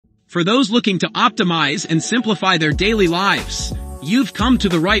For those looking to optimize and simplify their daily lives, you've come to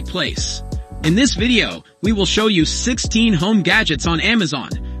the right place. In this video, we will show you 16 home gadgets on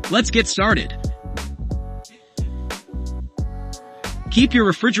Amazon. Let's get started. Keep your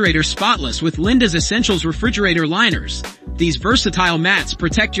refrigerator spotless with Linda's Essentials refrigerator liners. These versatile mats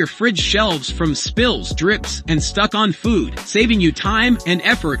protect your fridge shelves from spills, drips, and stuck-on food, saving you time and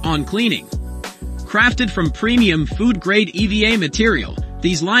effort on cleaning. Crafted from premium food-grade EVA material,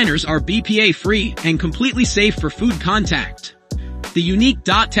 these liners are BPA-free and completely safe for food contact. The unique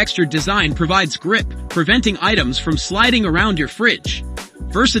dot-textured design provides grip, preventing items from sliding around your fridge.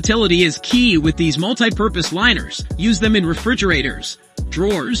 Versatility is key with these multi-purpose liners. Use them in refrigerators,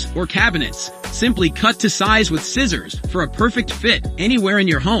 drawers, or cabinets. Simply cut to size with scissors for a perfect fit anywhere in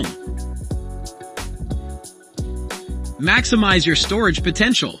your home. Maximize your storage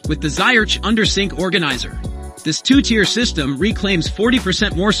potential with the Zyrch Undersink Organizer. This two-tier system reclaims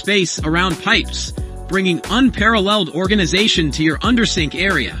 40% more space around pipes, bringing unparalleled organization to your undersink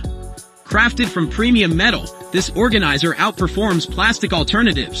area. Crafted from premium metal, this organizer outperforms plastic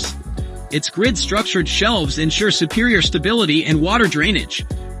alternatives. Its grid-structured shelves ensure superior stability and water drainage,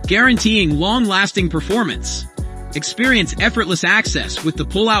 guaranteeing long-lasting performance. Experience effortless access with the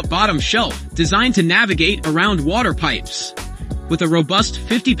pull-out bottom shelf designed to navigate around water pipes. With a robust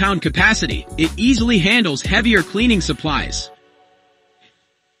 50-pound capacity, it easily handles heavier cleaning supplies.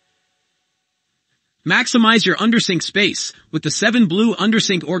 Maximize your undersink space with the 7 Blue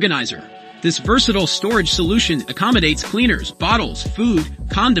Undersink Organizer. This versatile storage solution accommodates cleaners, bottles, food,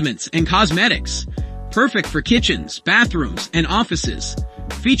 condiments, and cosmetics. Perfect for kitchens, bathrooms, and offices.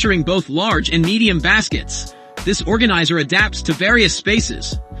 Featuring both large and medium baskets, this organizer adapts to various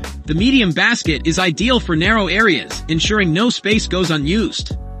spaces. The medium basket is ideal for narrow areas, ensuring no space goes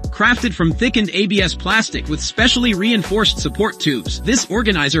unused. Crafted from thickened ABS plastic with specially reinforced support tubes, this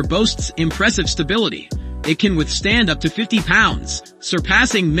organizer boasts impressive stability. It can withstand up to 50 pounds,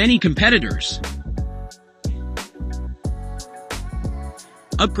 surpassing many competitors.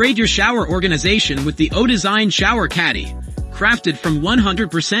 Upgrade your shower organization with the O-Design Shower Caddy. Crafted from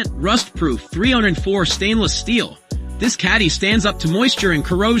 100% rust-proof 304 stainless steel, this caddy stands up to moisture and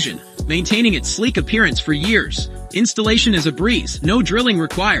corrosion, maintaining its sleek appearance for years. Installation is a breeze, no drilling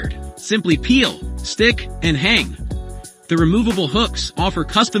required. Simply peel, stick, and hang. The removable hooks offer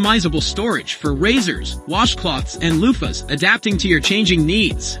customizable storage for razors, washcloths, and loofahs, adapting to your changing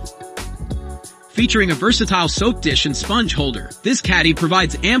needs. Featuring a versatile soap dish and sponge holder, this caddy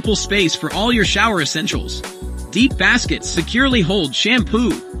provides ample space for all your shower essentials. Deep baskets securely hold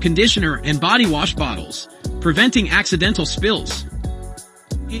shampoo, conditioner, and body wash bottles, preventing accidental spills.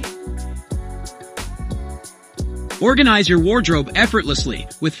 Organize your wardrobe effortlessly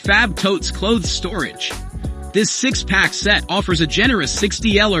with Fab Totes clothes storage. This 6-pack set offers a generous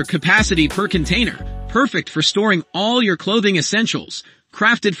 60L capacity per container, perfect for storing all your clothing essentials.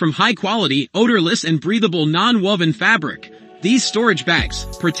 Crafted from high-quality, odorless, and breathable non-woven fabric, these storage bags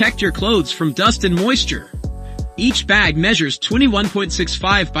protect your clothes from dust and moisture. Each bag measures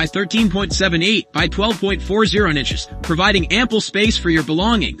 21.65 by 13.78 by 12.40 inches, providing ample space for your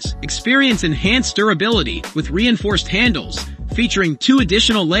belongings. Experience enhanced durability with reinforced handles, featuring 2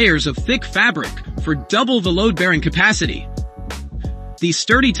 additional layers of thick fabric for double the load-bearing capacity. These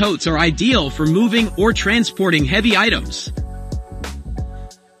sturdy totes are ideal for moving or transporting heavy items.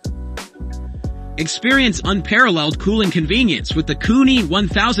 Experience unparalleled cooling convenience with the Kuni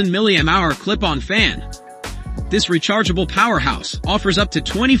 1000 mAh clip-on fan. This rechargeable powerhouse offers up to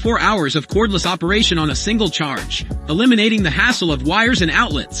 24 hours of cordless operation on a single charge, eliminating the hassle of wires and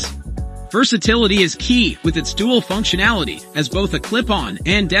outlets. Versatility is key with its dual functionality as both a clip-on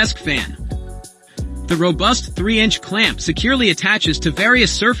and desk fan. The robust 3-inch clamp securely attaches to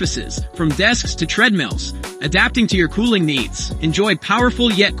various surfaces, from desks to treadmills, adapting to your cooling needs. Enjoy powerful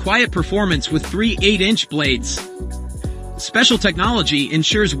yet quiet performance with 3 8-inch blades. Special technology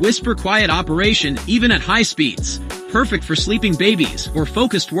ensures whisper-quiet operation even at high speeds, perfect for sleeping babies or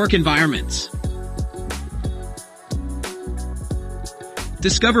focused work environments.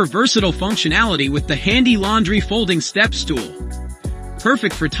 Discover versatile functionality with the handy laundry folding step stool.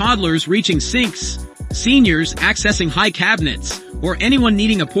 Perfect for toddlers reaching sinks, seniors accessing high cabinets, or anyone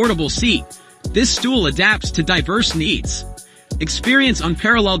needing a portable seat, this stool adapts to diverse needs. Experience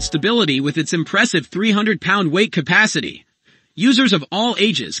unparalleled stability with its impressive 300-pound weight capacity. Users of all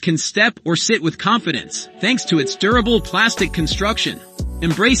ages can step or sit with confidence, thanks to its durable plastic construction.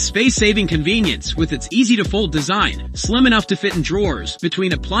 Embrace space-saving convenience with its easy-to-fold design, slim enough to fit in drawers,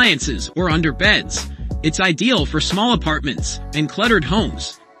 between appliances, or under beds. It's ideal for small apartments and cluttered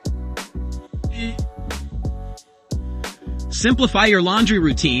homes. Simplify your laundry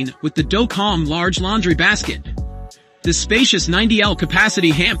routine with the DoCalm Large Laundry Basket. This spacious 90L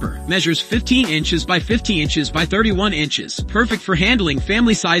capacity hamper measures 15 inches by 50 inches by 31 inches, perfect for handling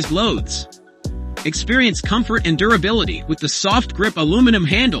family-sized loads. Experience comfort and durability with the soft grip aluminum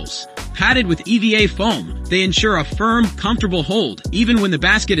handles. Padded with EVA foam, they ensure a firm, comfortable hold even when the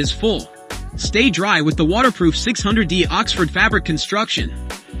basket is full. Stay dry with the waterproof 600D Oxford fabric construction.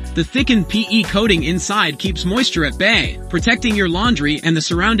 The thickened PE coating inside keeps moisture at bay, protecting your laundry and the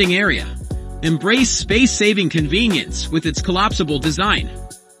surrounding area. Embrace space-saving convenience with its collapsible design.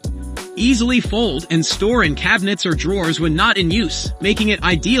 Easily fold and store in cabinets or drawers when not in use, making it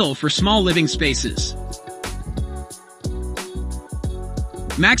ideal for small living spaces.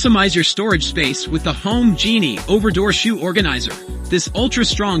 Maximize your storage space with the Home Genie Overdoor Shoe Organizer. This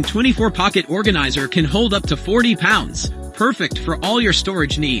ultra-strong 24-pocket organizer can hold up to 40 pounds, perfect for all your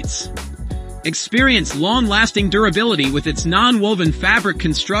storage needs. Experience long-lasting durability with its non-woven fabric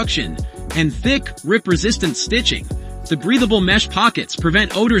construction and thick, rip-resistant stitching. The breathable mesh pockets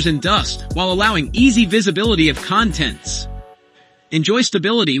prevent odors and dust while allowing easy visibility of contents. Enjoy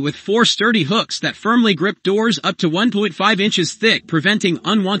stability with 4 sturdy hooks that firmly grip doors up to 1.5 inches thick, preventing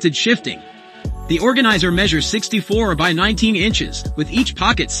unwanted shifting. The organizer measures 64 by 19 inches, with each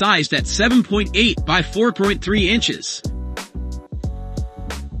pocket sized at 7.8 by 4.3 inches.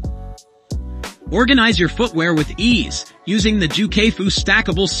 Organize your footwear with ease using the Jukefu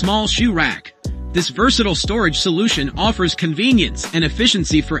stackable small shoe rack. This versatile storage solution offers convenience and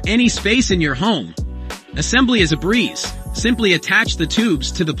efficiency for any space in your home. Assembly is a breeze. Simply attach the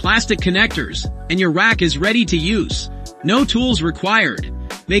tubes to the plastic connectors, and your rack is ready to use. No tools required,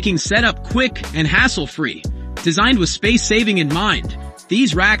 making setup quick and hassle-free. Designed with space saving in mind,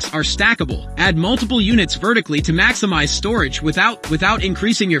 these racks are stackable. Add multiple units vertically to maximize storage without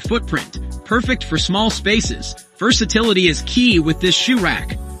increasing your footprint. Perfect for small spaces. Versatility is key with this shoe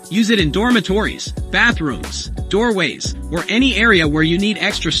rack. Use it in dormitories, bathrooms, doorways, or any area where you need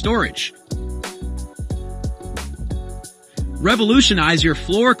extra storage. Revolutionize your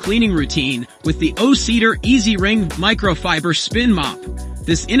floor cleaning routine with the O-Cedar Easy Ring Microfiber Spin Mop.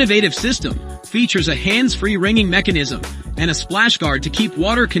 This innovative system features a hands-free ringing mechanism and a splash guard to keep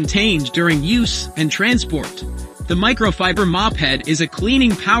water contained during use and transport. The microfiber mop head is a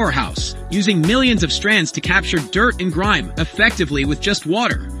cleaning powerhouse, using millions of strands to capture dirt and grime effectively with just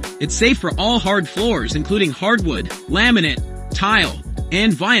water. It's safe for all hard floors, including hardwood, laminate, tile,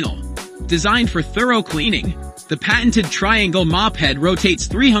 and vinyl. Designed for thorough cleaning, the patented triangle mop head rotates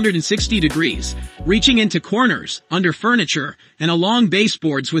 360 degrees, reaching into corners, under furniture, and along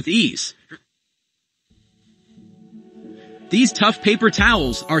baseboards with ease. These tough paper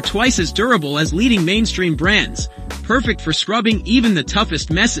towels are twice as durable as leading mainstream brands, perfect for scrubbing even the toughest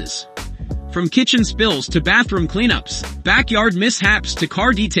messes. From kitchen spills to bathroom cleanups, backyard mishaps to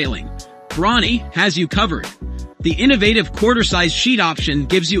car detailing, Brawny has you covered. The innovative quarter-size sheet option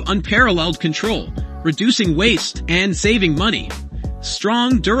gives you unparalleled control, reducing waste and saving money.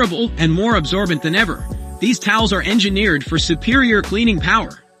 Strong, durable, and more absorbent than ever, these towels are engineered for superior cleaning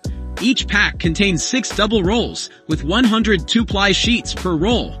power. Each pack contains 6 double rolls with 100 2-ply sheets per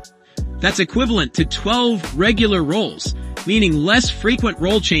roll. That's equivalent to 12 regular rolls, meaning less frequent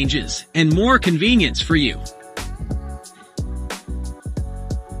roll changes and more convenience for you.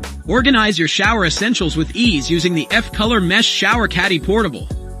 Organize your shower essentials with ease using the F-Color Mesh Shower Caddy Portable.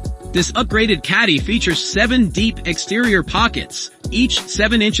 This upgraded caddy features 7 deep exterior pockets, each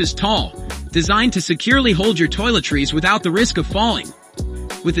 7 inches tall, designed to securely hold your toiletries without the risk of falling.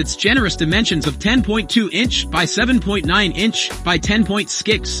 With its generous dimensions of 10.2 inch by 7.9 inch by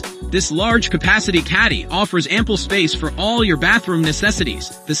 10.6, this large capacity caddy offers ample space for all your bathroom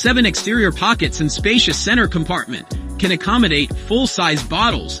necessities. The 7 exterior pockets and spacious center compartment can accommodate full-size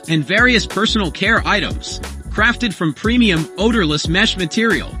bottles and various personal care items. Crafted from premium, odorless mesh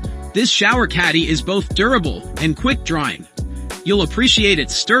material, this shower caddy is both durable and quick-drying. You'll appreciate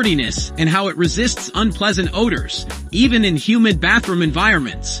its sturdiness and how it resists unpleasant odors, even in humid bathroom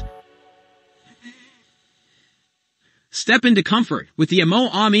environments. Step into comfort with the Amo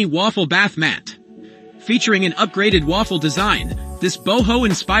Ami Waffle Bath Mat. Featuring an upgraded waffle design, this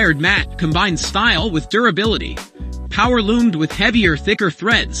boho-inspired mat combines style with durability. Power-loomed with heavier, thicker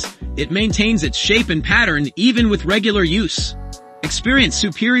threads, it maintains its shape and pattern even with regular use. Experience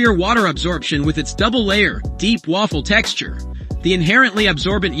superior water absorption with its double-layer, deep waffle texture. The inherently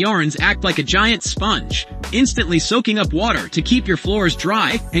absorbent yarns act like a giant sponge, instantly soaking up water to keep your floors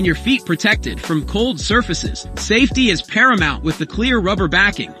dry and your feet protected from cold surfaces. Safety is paramount with the clear rubber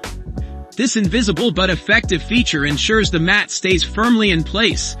backing. This invisible but effective feature ensures the mat stays firmly in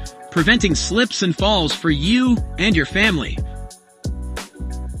place, preventing slips and falls for you and your family.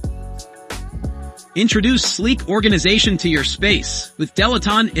 Introduce sleek organization to your space with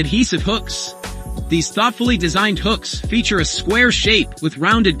Delaton adhesive hooks. These thoughtfully designed hooks feature a square shape with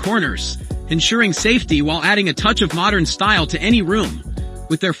rounded corners, ensuring safety while adding a touch of modern style to any room.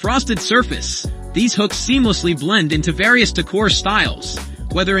 With their frosted surface, these hooks seamlessly blend into various decor styles,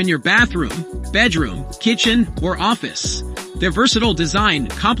 whether in your bathroom, bedroom, kitchen, or office. Their versatile design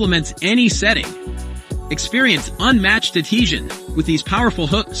complements any setting. Experience unmatched adhesion with these powerful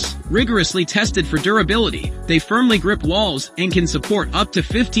hooks. Rigorously tested for durability, they firmly grip walls and can support up to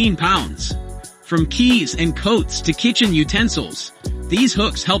 15 pounds. From keys and coats to kitchen utensils, these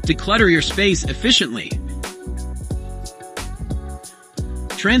hooks help declutter your space efficiently.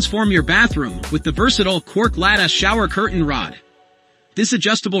 Transform your bathroom with the versatile Cork-Lata shower curtain rod. This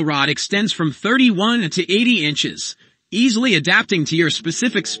adjustable rod extends from 31 to 80 inches, easily adapting to your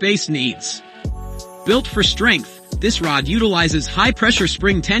specific space needs. Built for strength, this rod utilizes high-pressure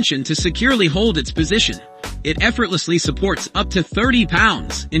spring tension to securely hold its position. It effortlessly supports up to 30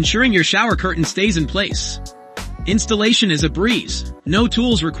 pounds, ensuring your shower curtain stays in place. Installation is a breeze, no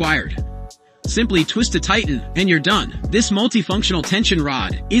tools required. Simply twist to tighten, and you're done. This multifunctional tension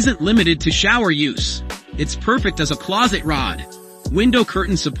rod isn't limited to shower use. It's perfect as a closet rod, window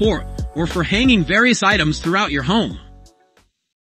curtain support, or for hanging various items throughout your home.